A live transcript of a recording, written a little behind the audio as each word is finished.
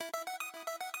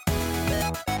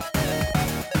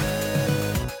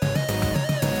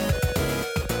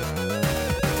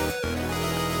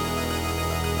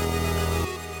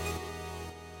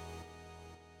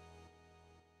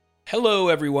Hello,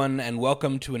 everyone, and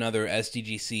welcome to another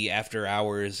SDGC After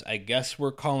Hours. I guess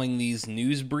we're calling these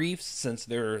news briefs since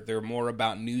they're more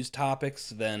about news topics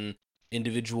than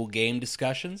individual game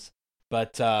discussions.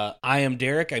 But I am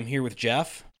Derek. I'm here with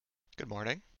Jeff. Good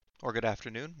morning or good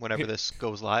afternoon, whenever this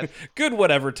goes live. Good,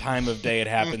 whatever time of day it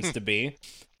happens to be.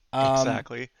 Um,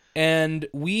 Exactly. and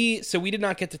we did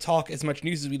not get to talk as much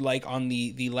news as we'd like on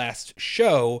the last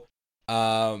show.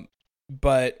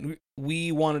 But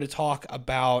we wanted to talk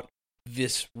about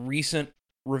this recent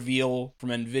reveal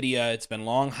from NVIDIA. It's been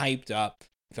long hyped up.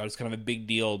 I thought it was kind of a big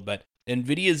deal, but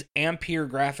NVIDIA's Ampere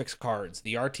graphics cards,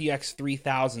 the RTX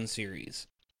 3000 series,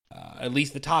 at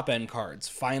least the top end cards,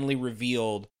 finally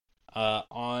revealed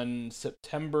on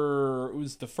September. It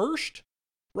was the 1st,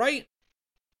 right?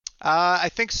 I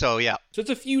think so, yeah. So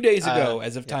it's a few days ago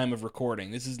as of Yeah. time of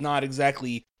recording. This is not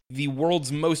exactly the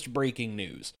world's most breaking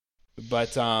news,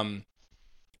 but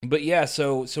yeah.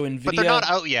 So Nvidia. But they're not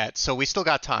out yet, so we still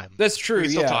got time. That's true. We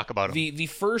can still Yeah. talk about them. The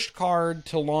first card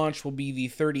to launch will be the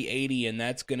 3080, and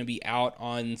that's going to be out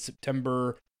on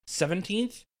September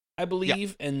 17th, I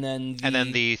believe. And then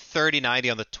the 3090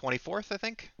 on the 24th, I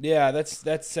think. yeah,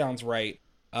 that sounds right.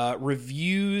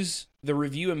 The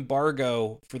review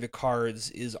embargo for the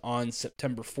cards is on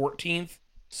September 14th,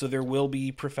 so there will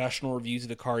be professional reviews of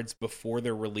the cards before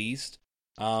they're released.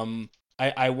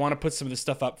 I want to put some of this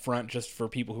stuff up front just for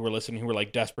people who are listening who are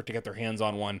like desperate to get their hands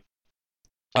on one.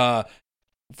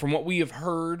 From what we have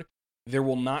heard, there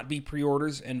will not be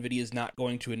pre-orders. NVIDIA is not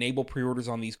going to enable pre-orders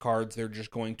on these cards. They're just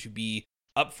going to be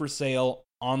up for sale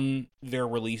on their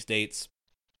release dates.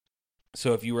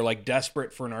 So if you were like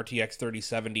desperate for an RTX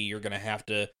 3070, you're going to have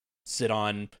to sit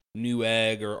on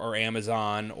Newegg or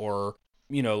Amazon or,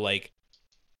 like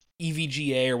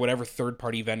EVGA or whatever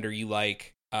third-party vendor you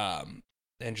like,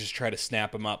 and just try to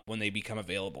snap them up when they become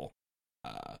available.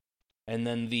 And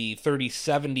then the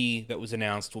 3070 that was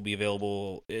announced will be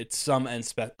available at some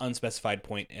unspecified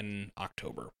point in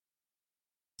October.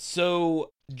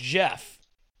 So, Jeff,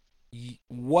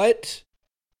 what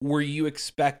were you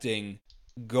expecting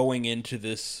going into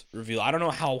this reveal? I don't know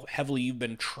how heavily you've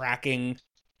been tracking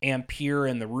Ampere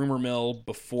and the rumor mill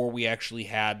before we actually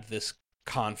had this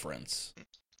conference.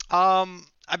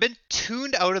 I've been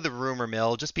tuned out of the rumor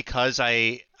mill just because so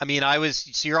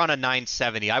you're on a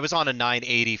 970. I was on a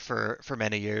 980 for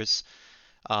many years.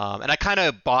 And I kind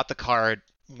of bought the card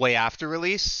way after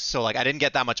release, so like I didn't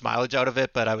get that much mileage out of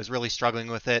it, but I was really struggling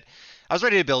with it. I was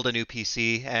ready to build a new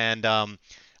PC, and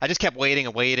I just kept waiting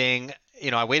and waiting.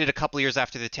 I waited a couple years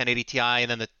after the 1080 Ti,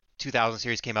 and then the 2000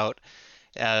 series came out.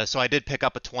 So I did pick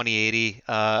up a 2080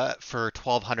 for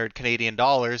 1,200 Canadian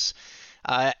dollars.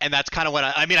 And that's kind of when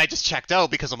I just checked out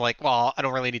because I'm like, well, I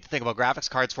don't really need to think about graphics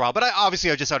cards for a while. But I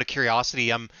just out of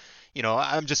curiosity, I'm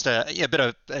just a bit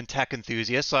of a tech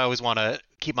enthusiast, so I always want to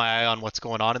keep my eye on what's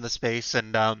going on in the space.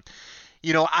 And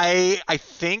I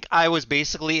think I was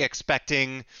basically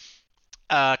expecting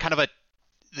kind of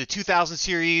the 2000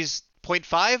 series point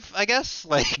 0.5, I guess.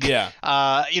 Like, Yeah.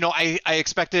 I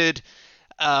expected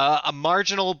a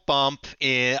marginal bump.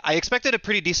 I expected a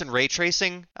pretty decent ray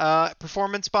tracing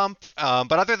performance bump,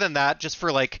 but other than that, just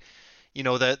for like,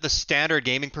 the standard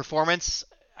gaming performance,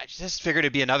 I just figured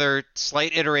it'd be another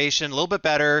slight iteration, a little bit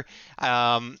better.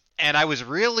 And I was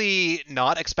really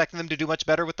not expecting them to do much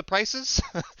better with the prices.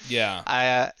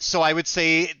 Yeah. So I would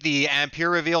say the Ampere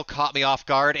reveal caught me off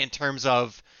guard in terms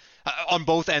of on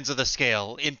both ends of the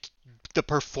scale. The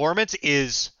performance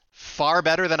is far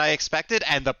better than I expected,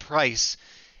 and the price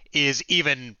is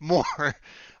even more,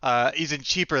 even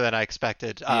cheaper than I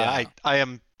expected. Yeah. I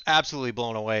am absolutely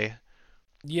blown away.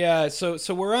 Yeah, so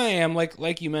where I am,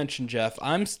 like you mentioned, Jeff,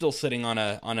 I'm still sitting on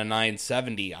a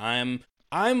 970. I'm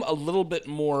a little bit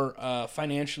more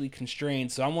financially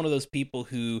constrained, so I'm one of those people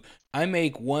who I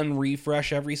make one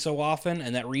refresh every so often,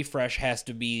 and that refresh has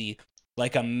to be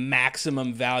like a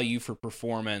maximum value for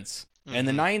performance. And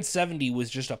the 970 was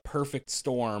just a perfect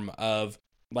storm of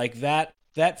like that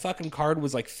fucking card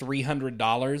was like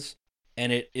 $300,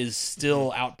 and it is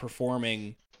still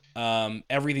outperforming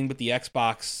everything but the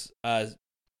Xbox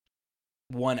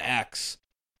One X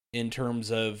in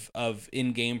terms of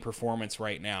in-game performance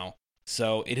right now.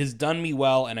 So it has done me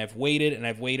well, and I've waited and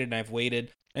I've waited and I've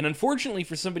waited. And unfortunately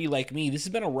for somebody like me, this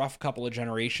has been a rough couple of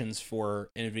generations for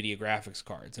NVIDIA graphics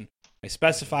cards. And I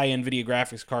specify NVIDIA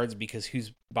graphics cards because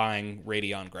who's buying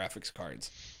Radeon graphics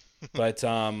cards? But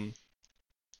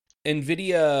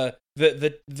NVIDIA,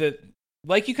 the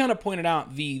like you kind of pointed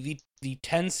out, the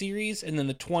 10 series and then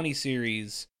the 20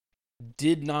 series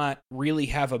did not really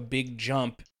have a big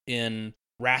jump in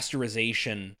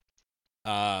rasterization.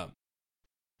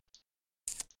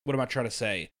 What am I trying to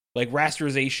say? Like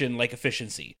rasterization, like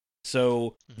efficiency.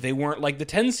 So Mhm. they weren't like the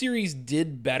 10 series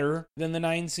did better than the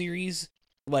 9 series,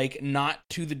 like not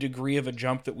to the degree of a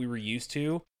jump that we were used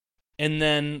to. And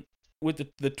then with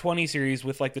the 20 series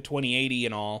with like the 2080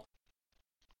 and all,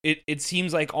 it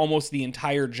seems like almost the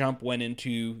entire jump went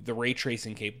into the ray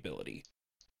tracing capability.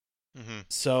 Mhm.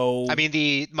 I So mean,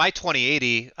 the my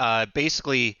 2080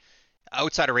 basically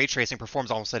outside of ray tracing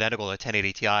performs almost identical to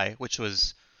 1080 Ti, which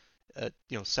was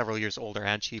several years older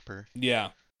and cheaper. yeah,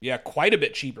 yeah, quite a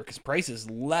bit cheaper because prices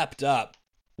leapt up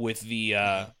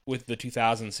Hmm. with the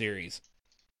 2000 series.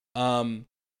 Um,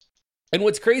 and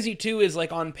what's crazy too is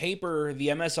like on paper the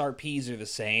MSRPs are the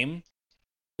same.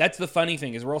 That's the funny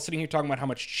thing is we're all sitting here talking about how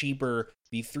much cheaper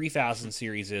the 3000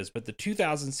 series is, but the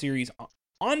 2000 series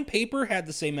on paper had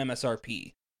the same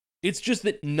MSRP. It's just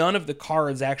that none of the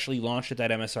cards actually launched at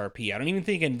that MSRP. I don't even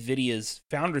think Nvidia's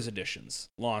Founders Editions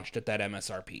launched at that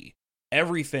MSRP.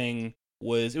 Everything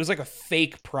was it was like a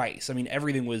fake price. I mean,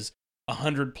 everything was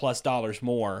 $100+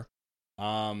 more.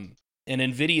 And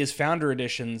Nvidia's Founder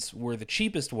Editions were the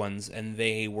cheapest ones, and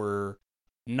they were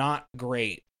not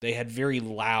great. They had very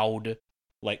loud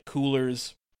like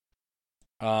coolers.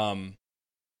 Um,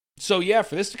 so yeah,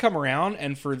 for this to come around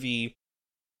and for the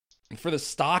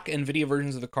stock Nvidia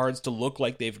versions of the cards to look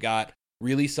like they've got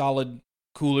really solid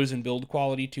coolers and build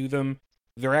quality to them,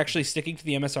 they're actually sticking to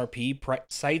the MSRP.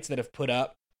 Sites that have put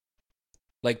up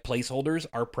like placeholders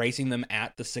are pricing them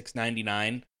at the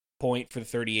 699 point for the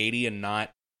 3080 and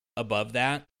not above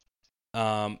that.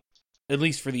 Um, at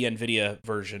least for the Nvidia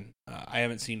version. I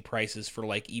haven't seen prices for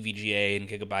like EVGA and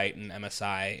Gigabyte and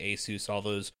MSI, Asus, all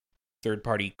those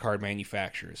third-party card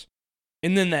manufacturers.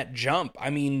 And then that jump, I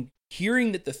mean,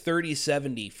 hearing that the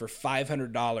 3070 for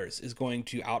 $500 is going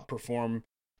to outperform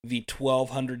the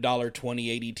 $1,200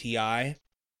 2080 Ti,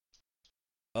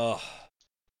 ugh,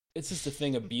 it's just a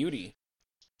thing of beauty.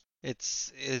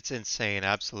 It's insane,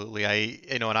 absolutely.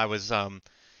 And I was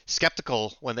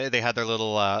skeptical when they had their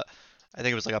little I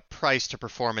think it was like a price to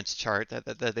performance chart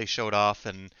that they showed off,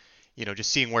 and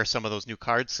just seeing where some of those new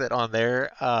cards sit on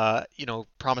there,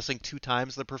 promising 2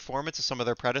 times the performance of some of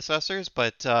their predecessors.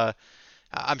 But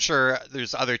I'm sure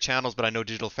there's other channels, but I know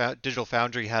Digital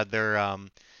Foundry had their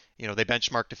they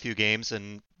benchmarked a few games,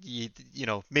 and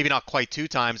maybe not quite 2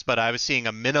 times, but I was seeing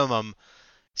a minimum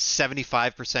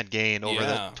 75% gain over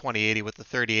the Yeah. 2080 with the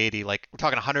 3080. Like we're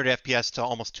talking 100 FPS to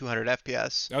almost 200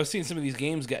 FPS. I was seeing some of these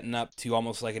games getting up to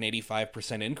almost like an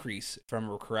 85% increase, if I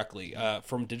remember correctly,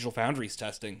 from Digital Foundry's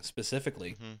testing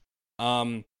specifically. Hmm.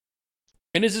 Um,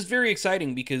 and this is very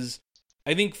exciting because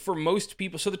I think for most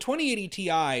people, so the 2080 Ti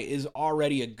is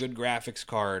already a good graphics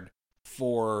card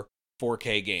for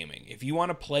 4K gaming. If you want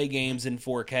to play Hmm. games in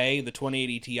 4K, the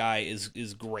 2080 Ti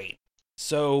is great.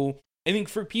 So I think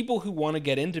for people who want to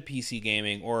get into PC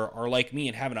gaming or are like me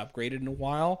and haven't upgraded in a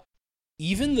while,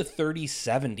 even the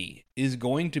 3070 is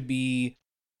going to be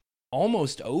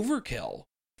almost overkill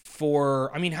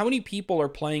for I mean, how many people are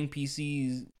playing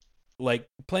PCs like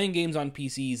playing games on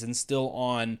PCs and still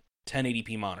on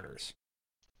 1080p monitors?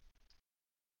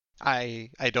 I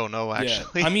don't know Yeah.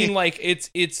 actually. I mean like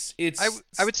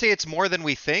I would say it's more than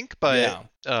we think, but yeah.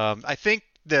 I think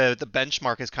the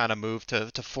benchmark has kind of moved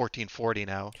to 1440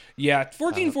 now Yeah,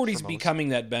 1440 for is most. becoming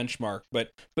that benchmark,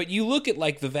 but you look at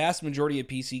like the vast majority of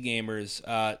PC gamers,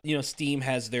 Steam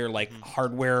has their like Hmm.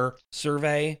 hardware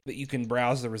survey that you can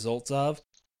browse the results of.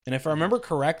 And if I Hmm. remember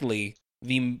correctly,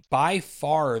 the by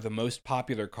far the most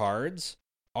popular cards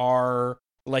are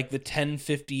like the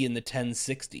 1050 and the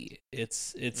 1060.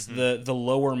 It's Hmm. the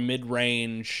lower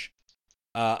mid-range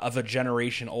of a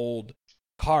generation old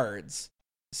cards.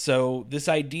 So this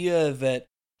idea that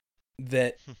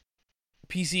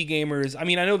PC gamers, I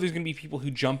mean, I know there's going to be people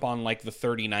who jump on like the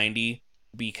 3090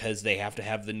 because they have to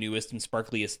have the newest and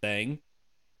sparkliest thing.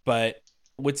 But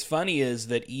what's funny is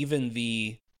that even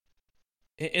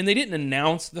and they didn't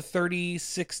announce the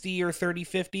 3060 or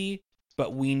 3050,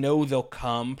 but we know they'll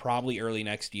come probably early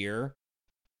next year.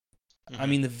 I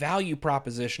Hmm. mean, the value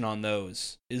proposition on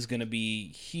those is going to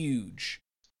be huge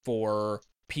for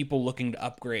people looking to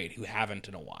upgrade who haven't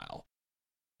in a while.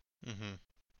 Hmm.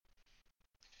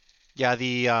 Yeah,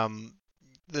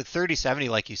 the 3070,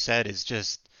 like you said, is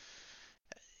just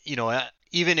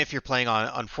even if you're playing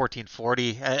on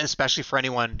 1440, especially for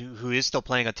anyone who is still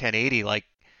playing on 1080, like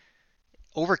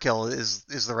overkill is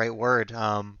the right word.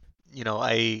 You know,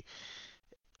 y-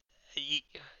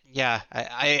 yeah,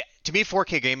 to me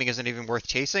 4K gaming isn't even worth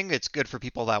chasing. It's good for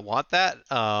people that want that.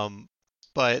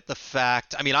 But the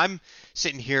fact, I mean, I'm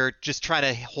sitting here just trying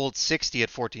to hold 60 at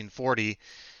 1440,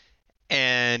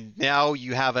 and now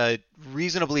you have a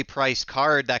reasonably priced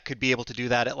card that could be able to do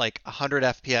that at like 100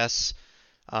 FPS.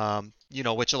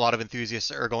 which a lot of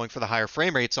enthusiasts are going for the higher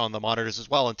frame rates on the monitors as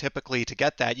well. And typically to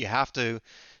get that, you have to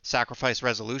sacrifice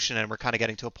resolution, and we're kind of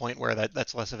getting to a point where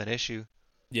that's less of an issue.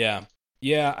 Yeah.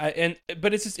 Yeah,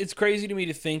 but it's crazy to me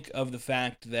to think of the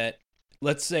fact that,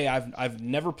 let's say I've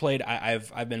never played.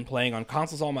 I've been playing on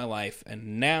consoles all my life,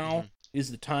 and now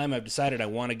is the time I've decided I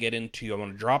want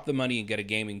to drop the money and get a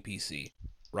gaming PC,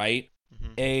 right?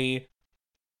 A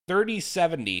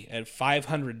 3070 at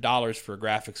 $500 for a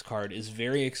graphics card is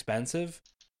very expensive,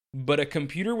 but a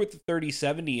computer with the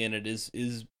 3070 in it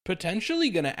is potentially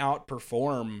going to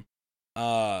outperform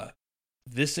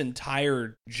this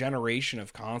entire generation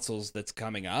of consoles that's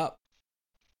coming up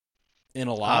in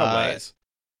a lot of ways.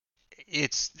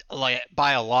 It's like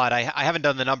by a lot. I haven't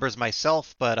done the numbers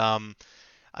myself, but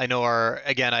I know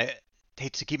I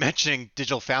hate to keep mentioning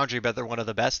Digital Foundry, but they're one of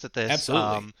the best at this.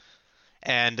 Absolutely.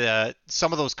 And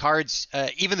some of those cards,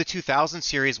 even the 2000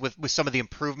 series, with some of the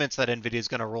improvements that NVIDIA is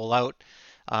going to roll out,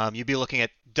 you'd be looking at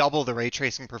double the ray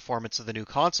tracing performance of the new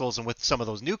consoles. And with some of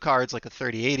those new cards, like a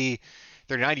 3080,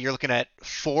 3090, you're looking at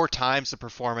 4 times the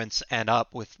performance and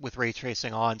up with ray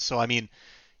tracing on. So, I mean,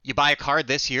 you buy a card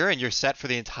this year and you're set for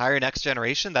the entire next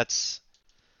generation. That's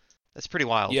pretty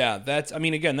wild. Yeah, that's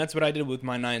what I did with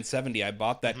my 970. I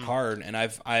bought that card, and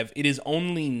it is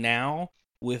only now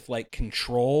with like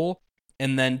Control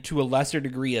and then to a lesser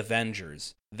degree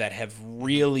Avengers that have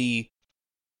really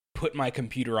put my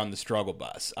computer on the struggle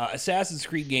bus. Assassin's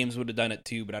Creed games would have done it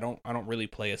too, but I don't really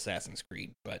play Assassin's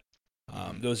Creed, but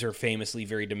those are famously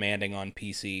very demanding on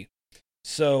PC.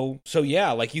 So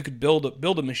yeah, like you could build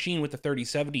a machine with the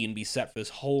 3070 and be set for this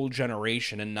whole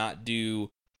generation and not do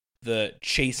the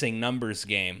chasing numbers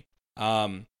game.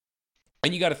 And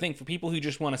you got to think, for people who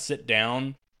just want to sit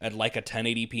down at like a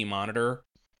 1080p monitor,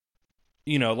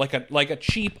 like a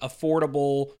cheap,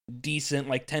 affordable, decent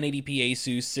like 1080p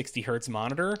Asus 60 hertz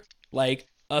monitor, like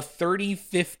a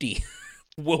 3050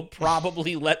 will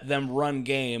probably let them run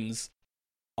games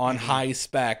on high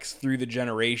specs through the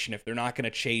generation. If they're not going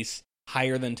to chase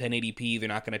higher than 1080p, they're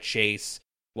not going to chase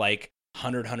like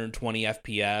 120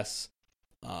 FPS.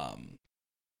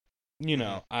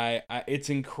 It's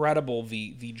incredible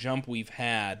the jump we've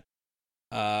had.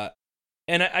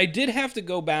 And I did have to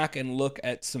go back and look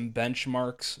at some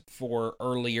benchmarks for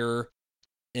earlier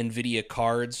NVIDIA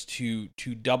cards to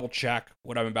double check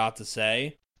what I'm about to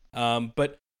say.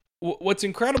 But what's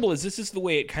incredible is this is the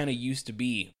way it kind of used to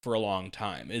be for a long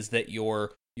time, is that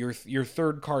your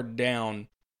third card down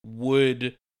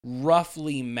would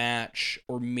roughly match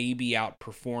or maybe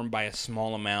outperform by a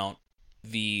small amount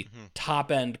the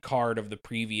top end card of the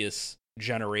previous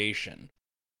generation.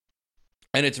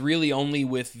 And it's really only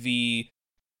with the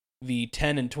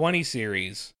 10 and 20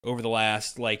 series over the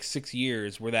last like 6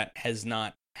 years where that has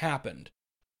not happened.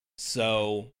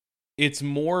 So it's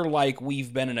more like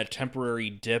we've been in a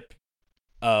temporary dip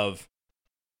of,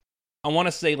 I want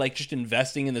to say, like just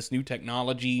investing in this new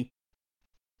technology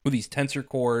with these tensor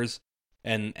cores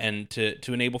and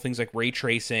to enable things like ray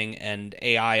tracing and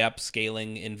AI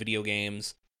upscaling in video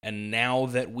games. And now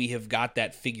that we have got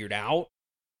that figured out,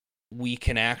 we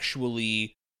can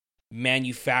actually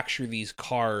manufacture these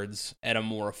cards at a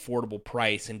more affordable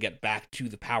price and get back to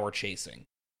the power chasing.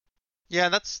 Yeah,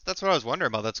 that's what I was wondering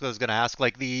about. That's what I was going to ask.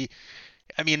 Like if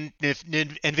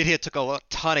NVIDIA took a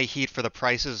ton of heat for the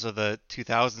prices of the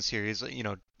 2000 series,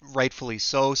 rightfully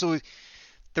so. So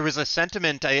there was a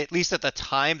sentiment, at least at the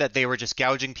time, that they were just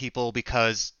gouging people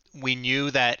because we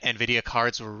knew that NVIDIA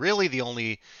cards were really the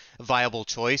only viable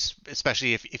choice,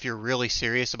 especially if you're really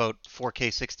serious about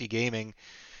 4K 60 gaming.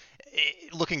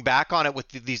 Looking back on it with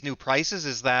these new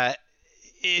prices,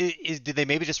 did they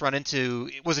maybe just run into,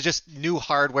 was it just new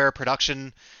hardware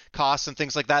production costs and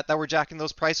things like that were jacking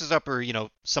those prices up, or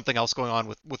something else going on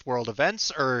with world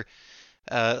events, or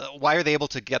why are they able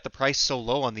to get the price so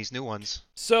low on these new ones?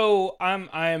 So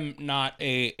I'm not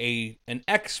an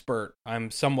expert.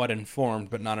 I'm somewhat informed,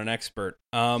 but not an expert.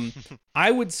 I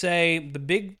would say the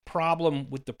big problem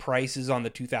with the prices on the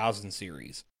 2000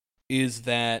 series is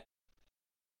that,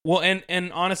 well,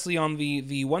 and honestly on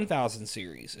the 1000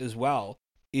 series as well,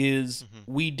 is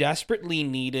we desperately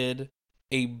needed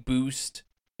a boost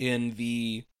in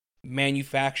the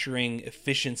manufacturing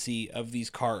efficiency of these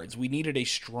cards. We needed a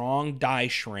strong die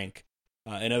shrink.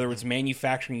 In other words,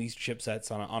 manufacturing these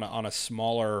chipsets on a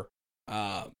smaller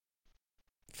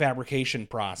fabrication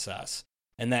process,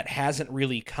 and that hasn't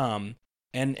really come.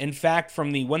 And in fact,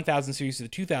 from the 1000 series to the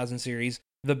 2000 series,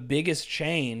 the biggest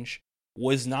change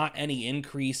was not any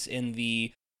increase in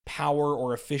the power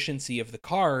or efficiency of the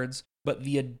cards, but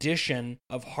the addition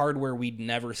of hardware we'd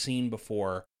never seen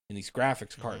before in these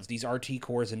graphics cards, these RT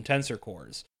cores and tensor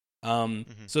cores. Hmm.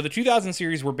 So the 2000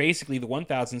 series were basically the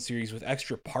 1000 series with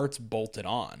extra parts bolted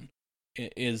on.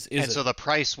 Is And a so the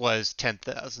price was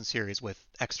 10,000 series with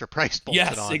extra price bolted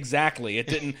Yes, on. exactly.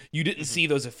 You didn't Hmm. see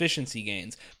those efficiency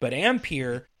gains. But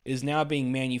Ampere is now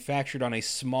being manufactured on a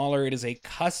smaller, it is a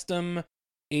custom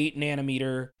 8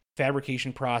 nanometer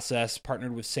fabrication process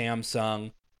partnered with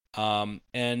Samsung.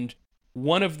 And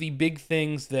one of the big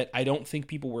things that I don't think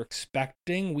people were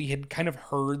expecting, we had kind of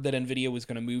heard that NVIDIA was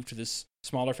going to move to this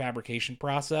smaller fabrication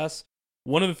process.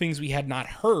 One of the things we had not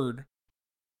heard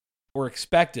or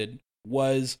expected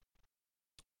was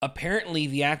apparently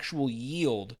the actual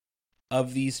yield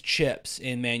of these chips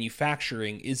in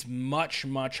manufacturing is much,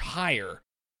 much higher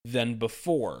than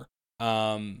before.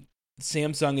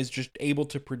 Samsung is just able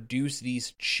to produce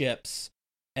these chips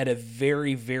at a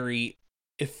very, very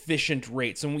efficient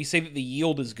rate. So when we say that the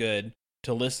yield is good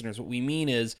to listeners, what we mean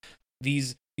is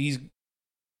these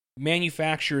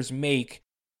manufacturers make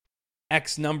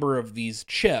X number of these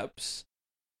chips,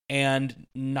 and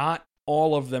not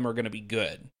all of them are going to be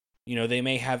good. They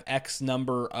may have X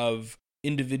number of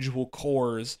individual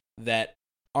cores that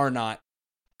are not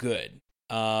good.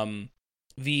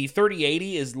 The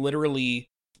 3080 is literally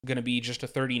going to be just a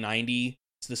 3090.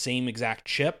 It's the same exact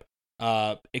chip,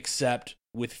 except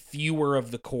with fewer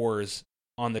of the cores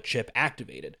on the chip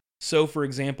activated. So, for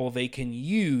example, they can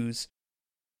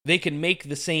make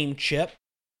the same chip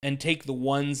and take the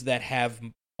ones that have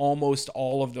almost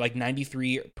all of, like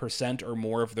 93% or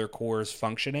more of their cores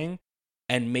functioning,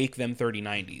 and make them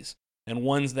 3090s. And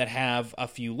ones that have a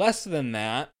few less than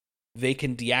that, they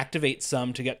can deactivate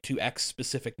some to get to X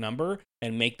specific number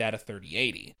and make that a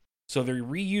 3080. So they're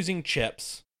reusing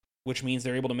chips, which means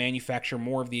they're able to manufacture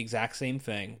more of the exact same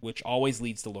thing, which always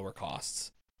leads to lower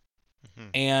costs. Hmm.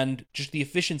 And just the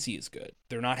efficiency is good.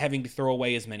 They're not having to throw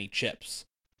away as many chips.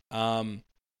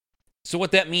 So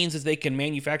what that means is they can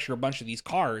manufacture a bunch of these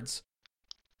cards,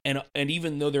 and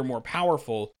even though they're more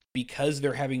powerful, because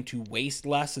they're having to waste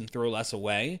less and throw less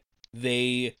away,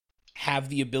 they have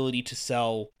the ability to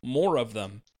sell more of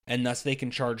them, and thus they can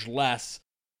charge less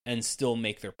and still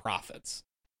make their profits.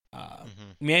 Hmm.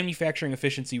 Manufacturing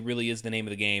efficiency really is the name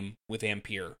of the game with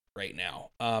Ampere right now,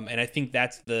 and I think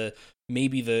that's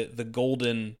maybe the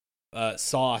golden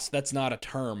sauce. That's not a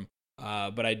term,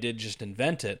 but I did just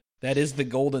invent it. That is the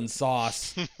golden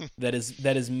sauce that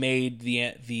is made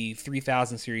the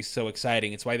 3000 series so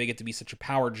exciting. It's why they get to be such a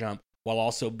power jump while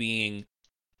also being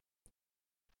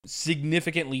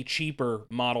significantly cheaper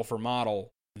model for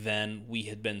model than we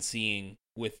had been seeing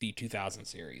with the 2000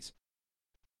 series.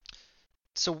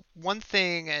 So one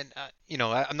thing, and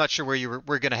I'm not sure where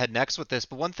we're going to head next with this,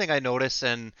 but one thing I notice,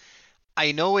 and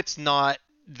I know it's not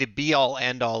the be all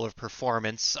end all of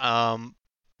performance,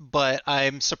 but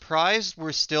I'm surprised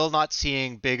we're still not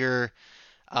seeing bigger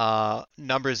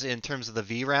numbers in terms of the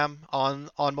VRAM on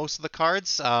most of the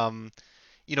cards. The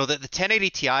 1080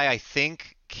 Ti I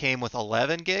think came with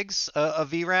 11 gigs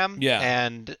of VRAM, Yeah.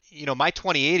 and my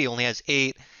 2080 only has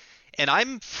 8, and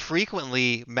I'm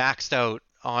frequently maxed out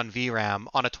on VRAM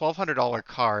on a $1,200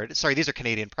 card. Sorry, these are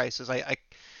Canadian prices. I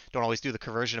don't always do the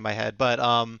conversion in my head, but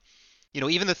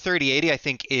even the 3080 I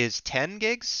think is 10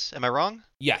 gigs. Am I wrong?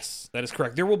 Yes, that is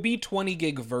correct. There will be 20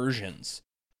 gig versions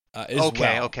as Okay,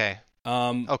 well. okay,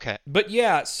 Um, okay. but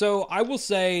yeah, so I will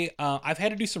say I've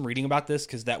had to do some reading about this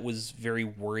because that was very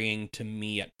worrying to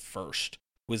me at first.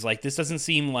 Was like, this doesn't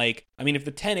seem like, I mean, if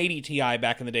the 1080 Ti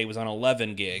back in the day was on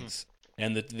 11 Mhm. gigs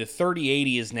and the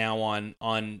 3080 is now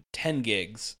on 10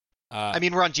 gigs. I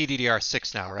mean, we're on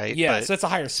GDDR6 now, right? Yeah, But so it's a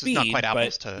higher it's not speed, quite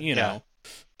apples but to, you yeah.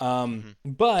 know. Hmm.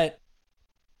 But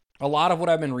a lot of what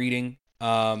I've been reading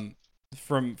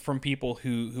from people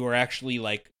who are actually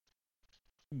like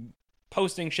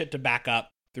posting shit to back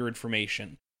up their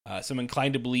information. So I'm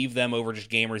inclined to believe them over just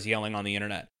gamers yelling on the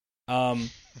internet.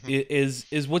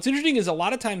 Is what's interesting is a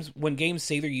lot of times when games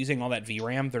say they're using all that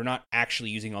VRAM, they're not actually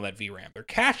using all that VRAM. They're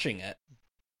caching it,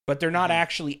 but they're not Hmm.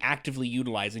 actually actively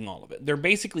utilizing all of it. They're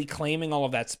basically claiming all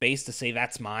of that space to say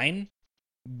that's mine,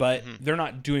 but Hmm. they're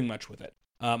not doing much with it.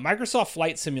 Microsoft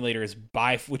Flight Simulator is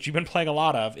which you've been playing a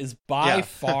lot of, is by Yeah.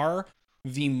 far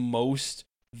the most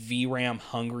VRAM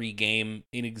hungry game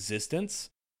in existence.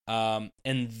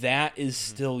 And that is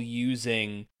Hmm. still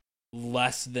using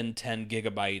less than 10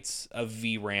 gigabytes of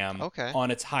VRAM Okay. on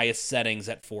its highest settings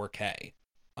at 4K.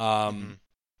 Hmm.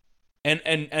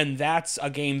 And that's a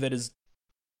game that is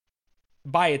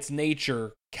by its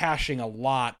nature caching a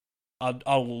lot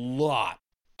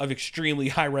of extremely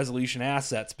high resolution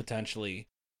assets potentially.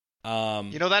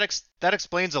 That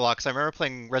explains a lot because I remember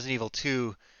playing Resident Evil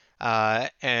 2,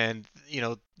 and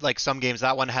like some games,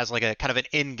 that one has like a kind of an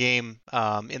in-game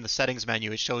in the settings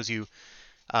menu. It shows you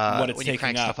what it's when you taking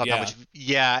crank up. stuff up, how Yeah. much,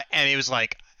 yeah, and it was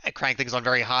like I crank things on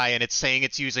very high, and it's saying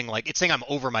it's using like it's saying I'm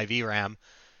over my VRAM,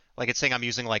 like it's saying I'm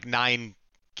using like 9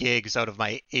 gigs out of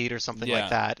my 8 or something like Yeah.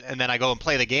 that, and then I go and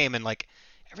play the game, and like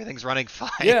everything's running fine.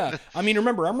 Yeah, I mean,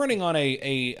 remember, I'm running on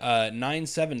a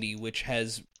 970, which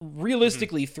has Mhm.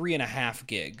 realistically 3.5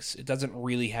 gigs. It doesn't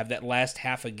really have that last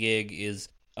half a gig is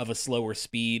of a slower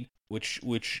speed,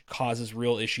 which causes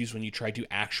real issues when you try to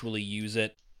actually use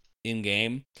it in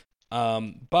game.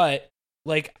 But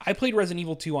like, I played Resident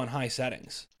Evil 2 on high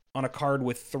settings on a card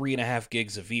with 3.5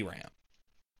 gigs of VRAM,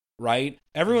 right? Mhm.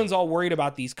 Everyone's all worried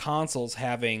about these consoles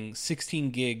having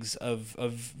 16 gigs of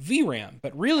VRAM,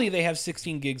 but really they have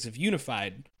 16 gigs of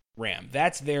unified RAM.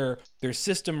 That's their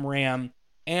system RAM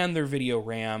and their video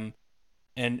RAM,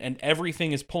 and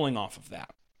everything is pulling off of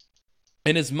that.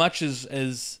 And as much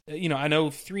as you know, I know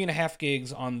 3.5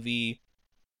 gigs on the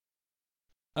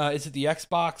is it the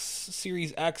Xbox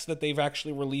Series X that they've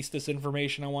actually released this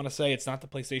information? I want to say it's not the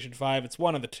PlayStation 5. It's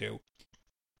one of the two.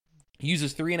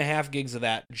 Uses 3.5 gigs of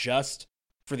that just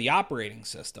for the operating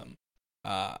system,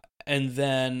 and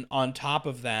then on top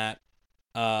of that,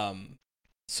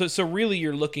 so really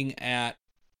you're looking at,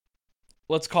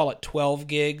 let's call it 12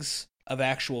 gigs of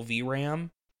actual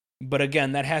VRAM, but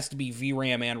again that has to be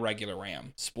VRAM and regular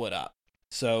RAM split up.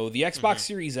 So the Xbox Mhm.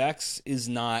 Series X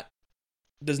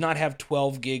does not have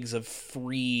 12 gigs of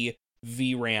free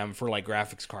VRAM for like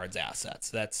graphics cards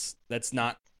assets. That's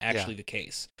not Yeah. actually the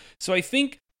case. So I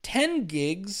think 10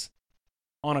 gigs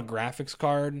on a graphics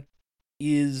card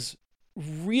is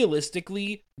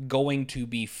realistically going to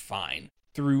be fine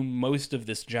through most of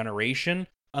this generation,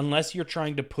 unless you're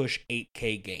trying to push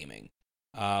 8K gaming,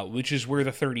 which is where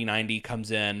the 3090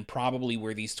 comes in, probably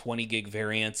where these 20 gig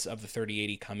variants of the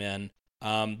 3080 come in.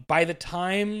 By the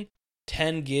time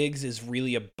 10 gigs is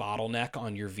really a bottleneck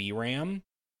on your VRAM,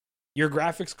 your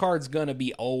graphics card's going to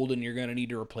be old and you're going to need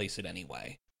to replace it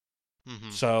anyway.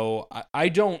 Mhm. So I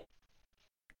don't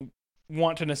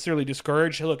want to necessarily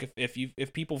discourage. Look,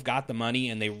 if people have got the money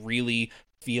and they really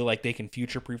feel like they can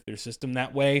future proof their system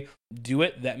that way, do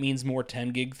it. That means more 10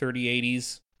 gig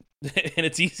 3080s, and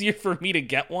it's easier for me to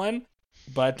get one.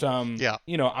 But Yeah.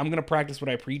 you know, I'm gonna practice what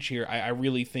I preach here. I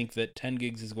really think that 10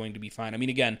 gigs is going to be fine. I mean,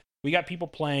 again, we got people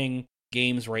playing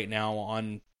games right now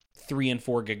on 3 and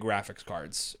 4 gig graphics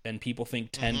cards, and people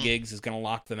think 10 Mhm. gigs is gonna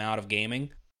lock them out of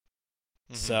gaming.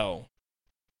 Mhm.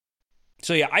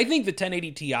 So yeah, I think the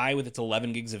 1080 Ti with its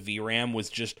 11 gigs of VRAM was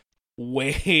just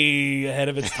way ahead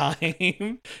of its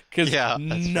time because Yeah,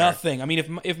 that's fair. nothing. I mean,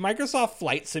 if Microsoft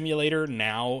Flight Simulator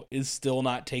now is still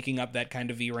not taking up that kind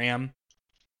of VRAM,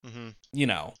 Mhm. you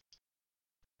know,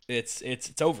 it's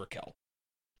overkill.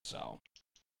 So,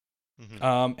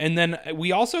 Mhm. and then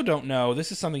we also don't know.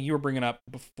 This is something you were bringing up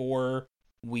before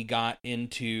we got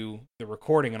into the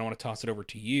recording, and I want to toss it over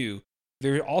to you.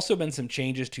 There have also been some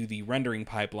changes to the rendering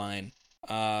pipeline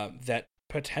that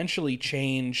potentially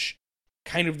change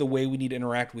kind of the way we need to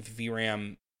interact with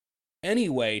VRAM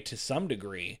anyway, to some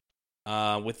degree,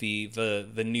 with the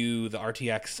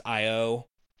RTX IO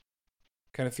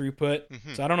kind of throughput.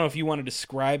 Mhm. So I don't know if you want to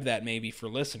describe that maybe for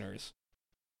listeners.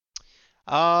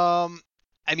 Um,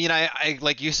 I mean, I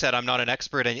like you said, I'm not an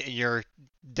expert, and you're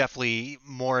definitely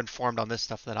more informed on this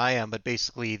stuff than I am. But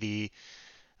basically,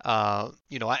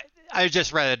 I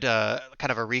just read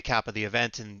kind of a recap of the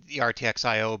event and the RTX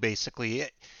IO. Basically,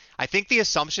 I think the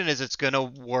assumption is it's going to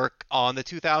work on the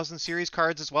 2000 series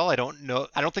cards as well. I don't know.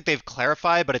 I don't think they've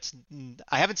clarified, but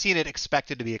I haven't seen it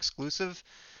expected to be exclusive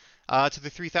to the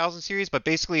 3000 series. But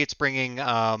basically, it's bringing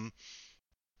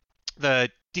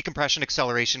the decompression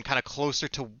acceleration kind of closer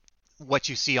to what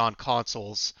you see on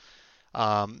consoles.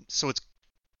 So it's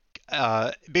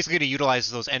basically going to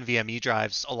utilize those NVMe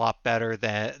drives a lot better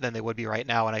than they would be right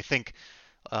now. And I think,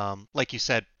 like you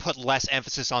said, put less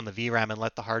emphasis on the VRAM and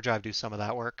let the hard drive do some of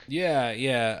that work. Yeah,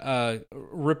 yeah.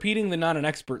 Repeating the not an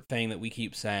expert thing that we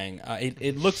keep saying.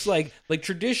 It looks like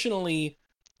traditionally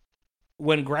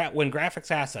when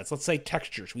graphics assets, let's say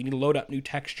textures, we need to load up new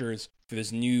textures for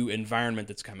this new environment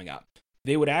that's coming up.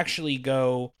 They would actually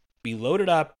be loaded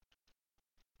up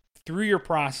through your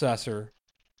processor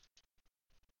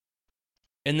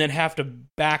and then have to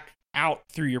back out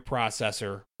through your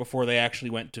processor before they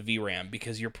actually went to VRAM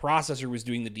because your processor was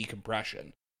doing the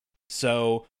decompression.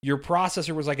 So your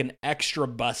processor was like an extra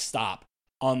bus stop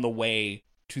on the way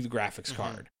to the graphics Mm-hmm.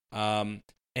 card.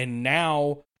 And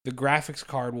now the graphics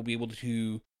card will be able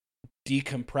to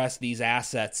decompress these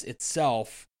assets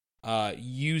itself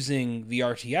using the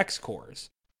RTX cores.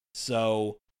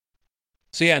 So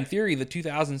yeah, in theory, the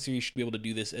 2000 series should be able to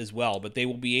do this as well, but they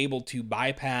will be able to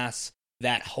bypass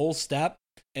that whole step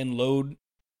and load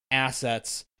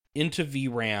assets into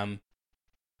VRAM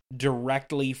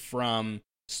directly from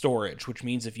storage, which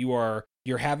means if you're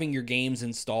having your games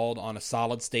installed on a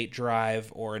solid state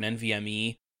drive or an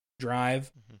NVMe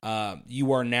drive,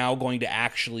 you are now going to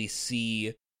actually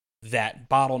see that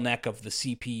bottleneck of the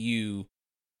CPU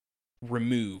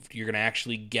removed. You're going to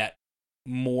actually get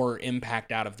more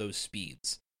impact out of those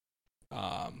speeds.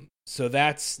 So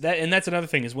that's another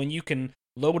thing, is when you can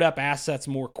load up assets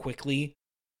more quickly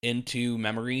into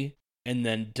memory and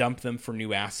then dump them for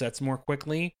new assets more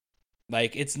quickly.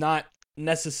 Like, it's not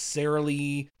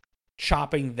necessarily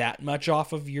chopping that much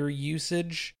off of your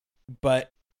usage, but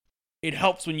it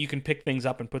helps when you can pick things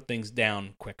up and put things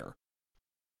down quicker.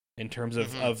 In terms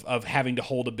of having to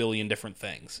hold a billion different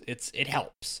things, it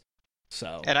helps.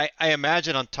 So, and I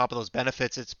imagine on top of those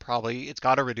benefits, it's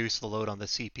got to reduce the load on the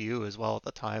CPU as well at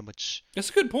the time, which that's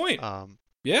a good point.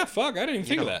 Yeah, fuck, I didn't even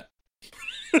think of that.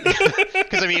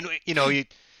 Because I mean,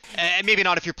 and maybe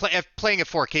not if you're playing at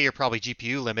 4K, you're probably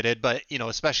GPU limited, but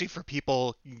especially for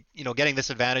people, getting this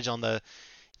advantage on the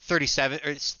 37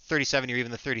 or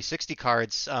even the 3060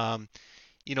 cards,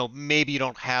 maybe you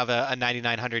don't have a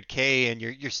 9900K and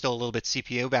you're still a little bit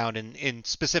CPU bound in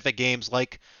specific games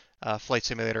like Flight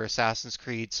Simulator, Assassin's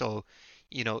Creed. So,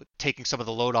 taking some of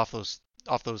the load off those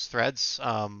threads,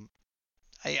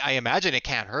 I imagine it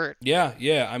can't hurt. Yeah.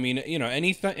 I mean,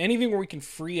 anything where we can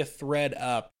free a thread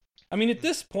up. I mean, at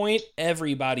this point,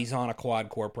 everybody's on a quad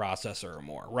core processor or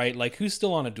more, right? Like, who's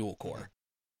still on a dual core?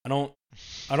 I don't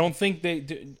think they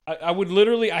do. I would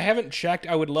literally, I haven't checked.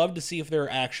 I would love to see if there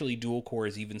are actually dual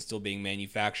cores even still being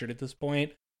manufactured at this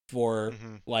point for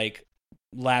like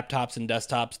laptops and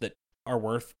desktops that are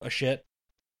worth a shit.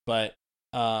 But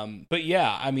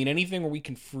yeah, I mean, anything where we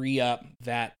can free up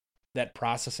that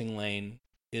processing lane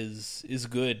is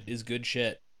good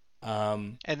shit.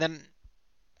 And then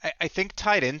I think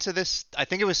tied into this, I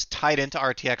think it was tied into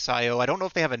RTX IO. I don't know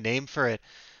if they have a name for it.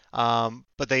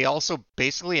 But they also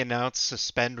basically announced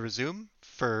suspend resume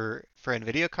for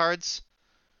NVIDIA cards.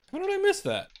 How did I miss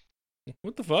that?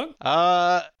 What the fuck?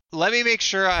 Let me make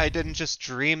sure I didn't just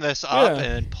dream this up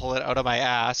and pull it out of my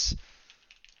ass.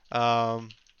 I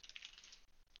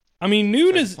mean,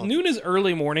 noon is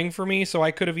early morning for me, so I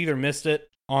could have either missed it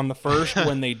on the first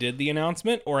when they did the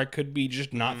announcement, or I could be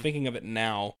just not thinking of it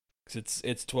now because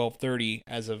it's 12:30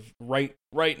 as of right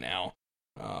now.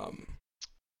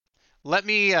 Let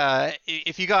me,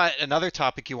 if you got another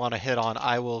topic you want to hit on,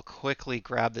 I will quickly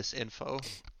grab this info.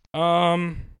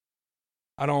 I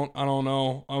don't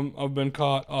know. I've been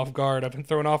caught off guard. I've been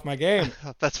thrown off my game.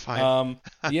 That's fine.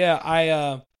 Yeah,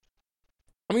 I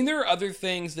mean, there are other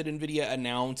things that NVIDIA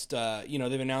announced.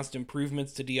 They've announced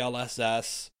improvements to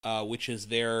DLSS, which is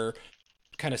their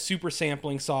kind of super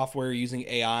sampling software using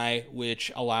AI,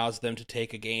 which allows them to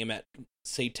take a game at,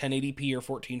 say, 1080p or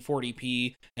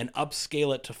 1440p and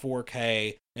upscale it to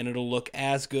 4K, and it'll look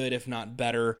as good, if not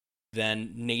better,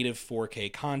 than native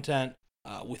 4K content,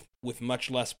 with much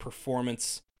less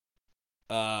performance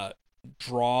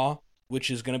draw, which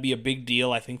is going to be a big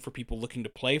deal, I think, for people looking to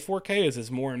play 4K,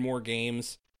 as more and more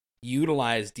games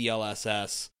utilize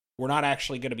DLSS. We're not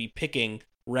actually going to be picking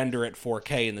render at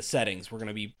 4K in the settings. We're going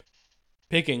to be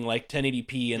picking like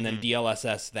 1080p and then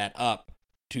DLSS that up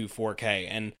to 4K.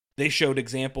 And they showed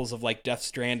examples of like Death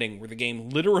Stranding where the game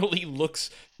literally looks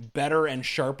better and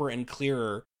sharper and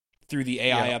clearer through the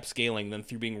AI upscaling than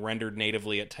through being rendered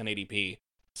natively at 1080p.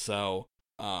 So,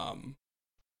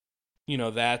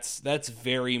 that's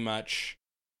very much,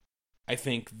 I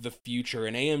think, the future.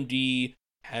 And AMD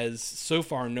has so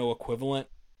far no equivalent,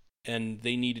 and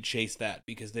they need to chase that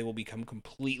because they will become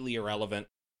completely irrelevant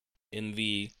in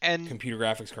the computer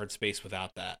graphics card space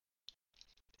without that.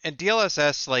 And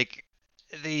DLSS, like,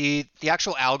 the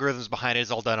actual algorithms behind it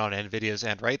is all done on NVIDIA's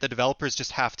end, right? The developers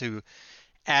just have to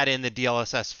add in the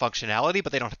DLSS functionality,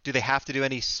 but they have to do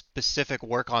any specific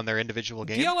work on their individual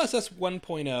game? DLSS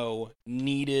 1.0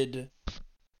 needed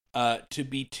to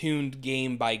be tuned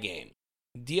game by game.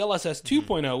 DLSS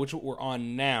 2.0, which we're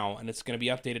on now, and it's going to be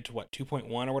updated to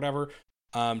 2.1 or whatever.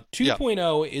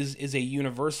 2.0 is a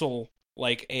universal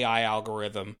like AI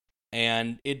algorithm,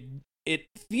 and it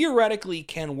theoretically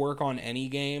can work on any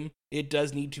game. It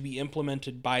does need to be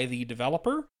implemented by the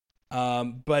developer,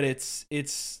 but it's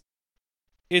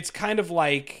kind of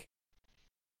like,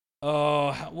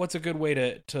 what's a good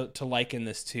way to liken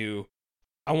this to?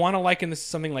 I want to liken this to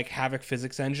something like Havok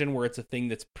Physics Engine, where it's a thing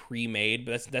that's pre-made,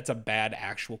 but that's a bad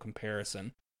actual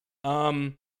comparison.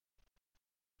 My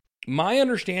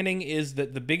understanding is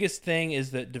that the biggest thing is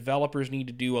that developers need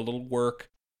to do a little work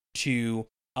to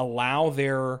allow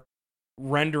their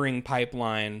rendering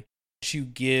pipeline to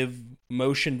give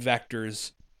motion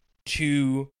vectors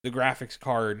to the graphics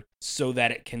card so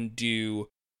that it can do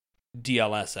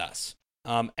DLSS.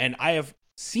 And I have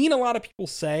seen a lot of people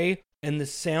say, and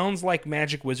this sounds like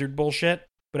Magic Wizard bullshit,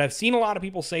 but I've seen a lot of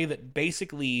people say that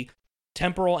basically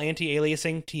temporal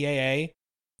anti-aliasing, TAA,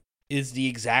 is the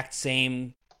exact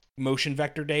same motion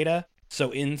vector data.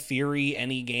 So in theory,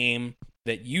 any game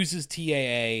that uses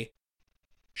TAA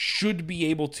should be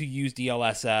able to use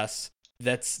DLSS.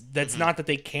 That's not that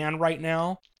they can right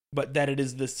now, but that it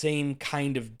is the same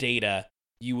kind of data.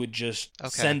 You would just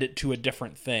send it to a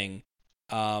different thing.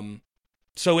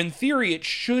 So in theory, it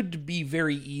should be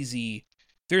very easy.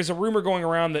 There's a rumor going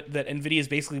around that NVIDIA is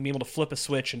basically going to be able to flip a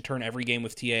switch and turn every game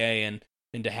with TAA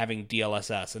into having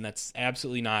DLSS, and that's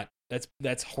absolutely not.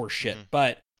 That's horseshit.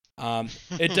 But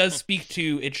it does speak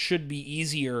to it should be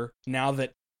easier now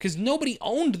that, because nobody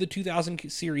owned the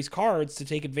 2000 series cards to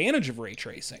take advantage of ray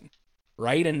tracing,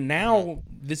 right? And now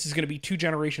this is going to be 2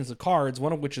 generations of cards,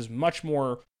 one of which is much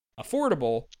more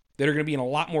affordable, that are going to be in a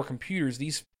lot more computers.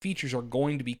 These features are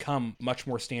going to become much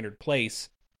more standard place,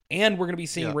 and we're going to be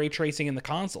seeing ray tracing in the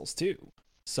consoles too.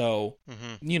 So,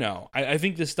 I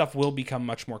think this stuff will become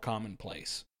much more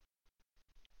commonplace.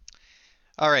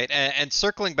 All right, and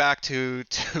circling back to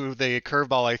the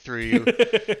curveball I threw you,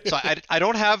 so I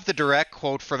don't have the direct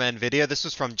quote from NVIDIA. This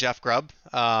was from Jeff Grubb,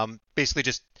 basically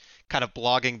just kind of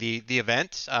blogging the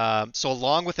event. So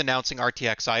along with announcing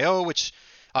RTX IO, which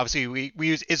obviously we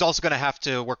use, is also going to have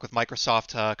to work with Microsoft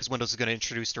because Windows is going to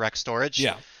introduce direct storage.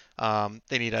 Yeah.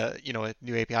 They need a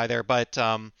new API there, but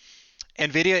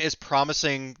NVIDIA is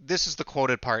promising, this is the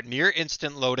quoted part, near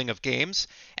instant loading of games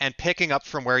and picking up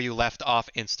from where you left off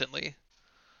instantly.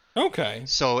 Okay.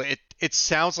 So it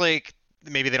sounds like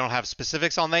maybe they don't have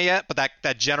specifics on that yet, but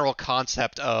that general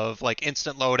concept of like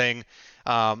instant loading,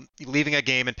 leaving a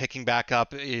game and picking back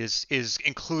up is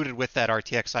included with that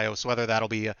RTX IO. So whether that'll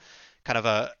be kind of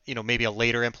a maybe a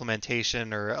later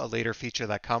implementation or a later feature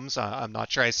that comes, I'm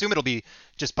not sure. I assume it'll be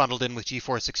just bundled in with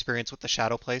GeForce Experience with the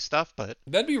Shadow Play stuff, but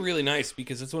that'd be really nice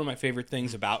because it's one of my favorite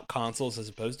things about consoles as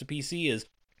opposed to PC is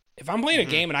if I'm playing a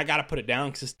game and I gotta put it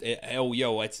down because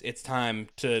it's time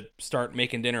to start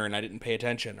making dinner and I didn't pay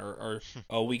attention or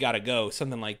we gotta go,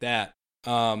 something like that.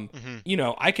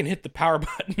 I can hit the power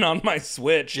button on my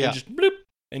Switch and just bloop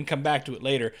and come back to it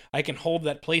later. I can hold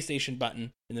that PlayStation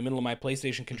button in the middle of my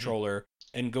PlayStation controller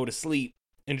and go to sleep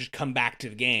and just come back to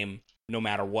the game no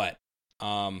matter what.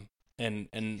 And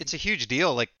it's a huge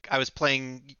deal. Like I was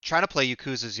trying to play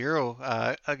Yakuza 0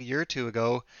 a year or two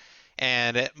ago,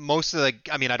 and most of I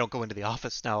don't go into the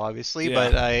office now, obviously,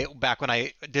 but back when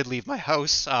I did leave my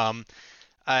house,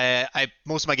 I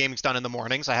most of my gaming's done in the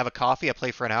mornings. I have a coffee, I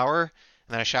play for an hour,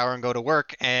 and then I shower and go to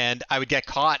work, and I would get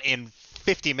caught in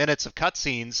 50 minutes of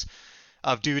cutscenes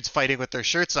of dudes fighting with their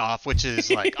shirts off, which is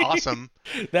like awesome.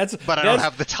 But I don't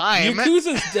have the time.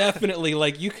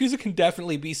 Yakuza can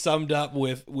definitely be summed up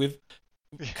with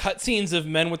cutscenes of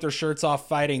men with their shirts off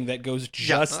fighting that goes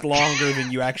just longer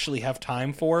than you actually have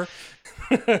time for.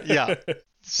 Yeah.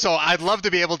 So I'd love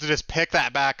to be able to just pick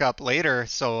that back up later.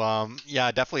 So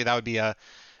definitely that would be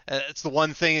it's the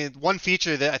one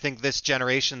feature that I think this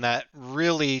generation that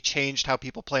really changed how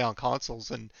people play on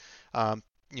consoles, and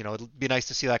it'd be nice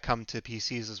to see that come to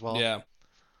PCs as well. Yeah.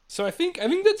 So I think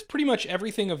that's pretty much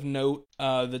everything of note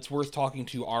that's worth talking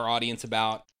to our audience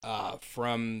about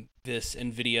from this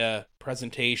NVIDIA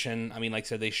presentation. I mean, like I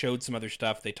said, they showed some other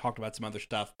stuff, they talked about some other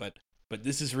stuff, but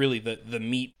this is really the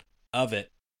meat of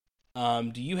it.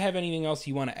 Do you have anything else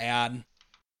you want to add?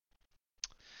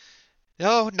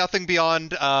 No, nothing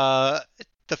beyond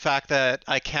the fact that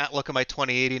I can't look at my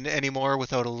 2080 anymore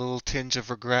without a little tinge of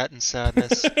regret and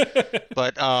sadness.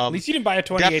 But at least you didn't buy a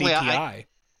 2080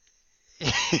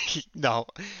 Ti. No,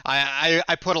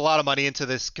 I put a lot of money into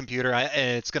this computer,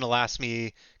 and it's gonna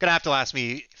have to last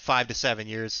me 5 to 7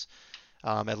 years,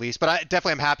 at least. But I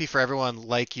definitely am happy for everyone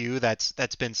like you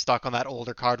that's been stuck on that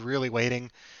older card, really waiting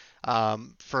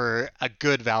for a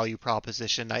good value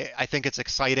proposition. I think it's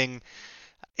exciting.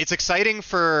 It's exciting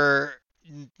for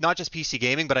not just PC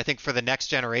gaming, but I think for the next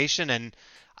generation. And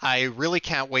I really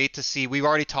can't wait to see. We've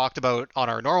already talked about on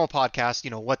our normal podcast,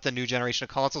 what the new generation of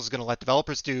consoles is going to let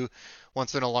developers do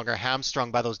once they're no longer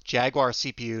hamstrung by those Jaguar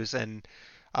CPUs. And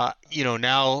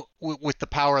now with the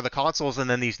power of the consoles and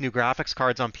then these new graphics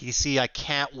cards on PC, I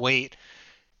can't wait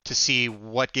to see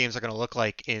what games are going to look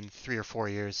like in 3 or 4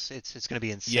 years. It's going to be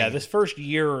insane. Yeah, this first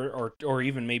year or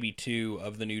even maybe 2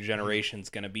 of the new generation is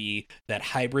going to be that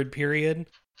hybrid period.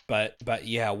 But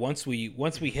yeah, once we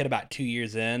hit about 2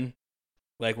 years in,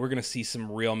 like we're going to see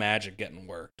some real magic getting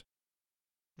worked.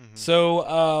 Hmm.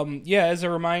 So, yeah, as a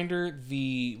reminder,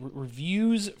 the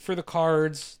reviews for the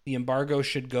cards, the embargo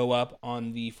should go up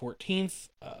on the 14th.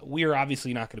 We are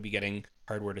obviously not going to be getting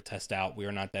hardware to test out. We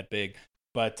are not that big,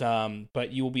 but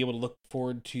you will be able to look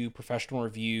forward to professional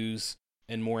reviews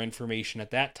and more information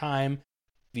at that time.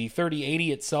 The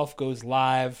 3080 itself goes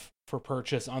live for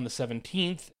purchase on the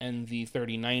 17th, and the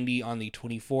 3090 on the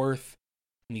 24th,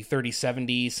 and the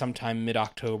 3070 sometime mid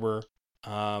October.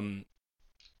 Um,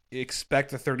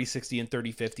 Expect the 3060 and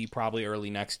 3050 probably early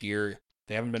next year.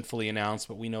 They haven't been fully announced,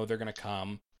 but we know they're going to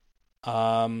come.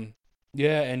 Um,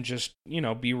 yeah, and just,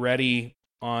 be ready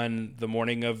on the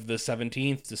morning of the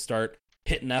 17th to start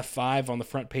hitting F5 on the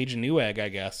front page of Newegg, I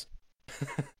guess.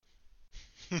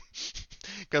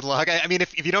 Good luck. I mean,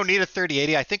 if you don't need a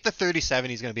 3080, I think the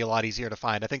 3070 is going to be a lot easier to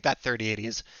find. I think that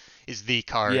 3080 is the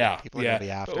card Yeah, people are going yeah. to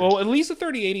be after. Well, at least the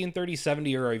 3080 and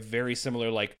 3070 are a very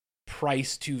similar, like,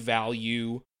 price to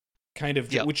value kind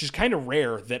of, Yep. which is kind of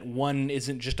rare that one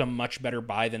isn't just a much better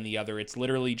buy than the other. It's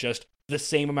literally just the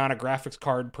same amount of graphics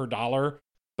card per dollar,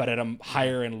 but at a Hmm.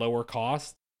 higher and lower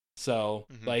cost. So,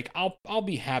 Hmm. like, I'll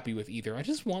be happy with either. I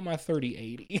just want my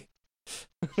 3080.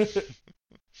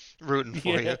 Rooting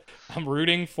for Yeah, you. I'm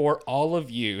rooting for all of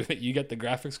you that you get the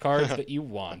graphics cards that you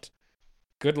want.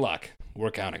 Good luck.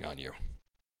 We're counting on you.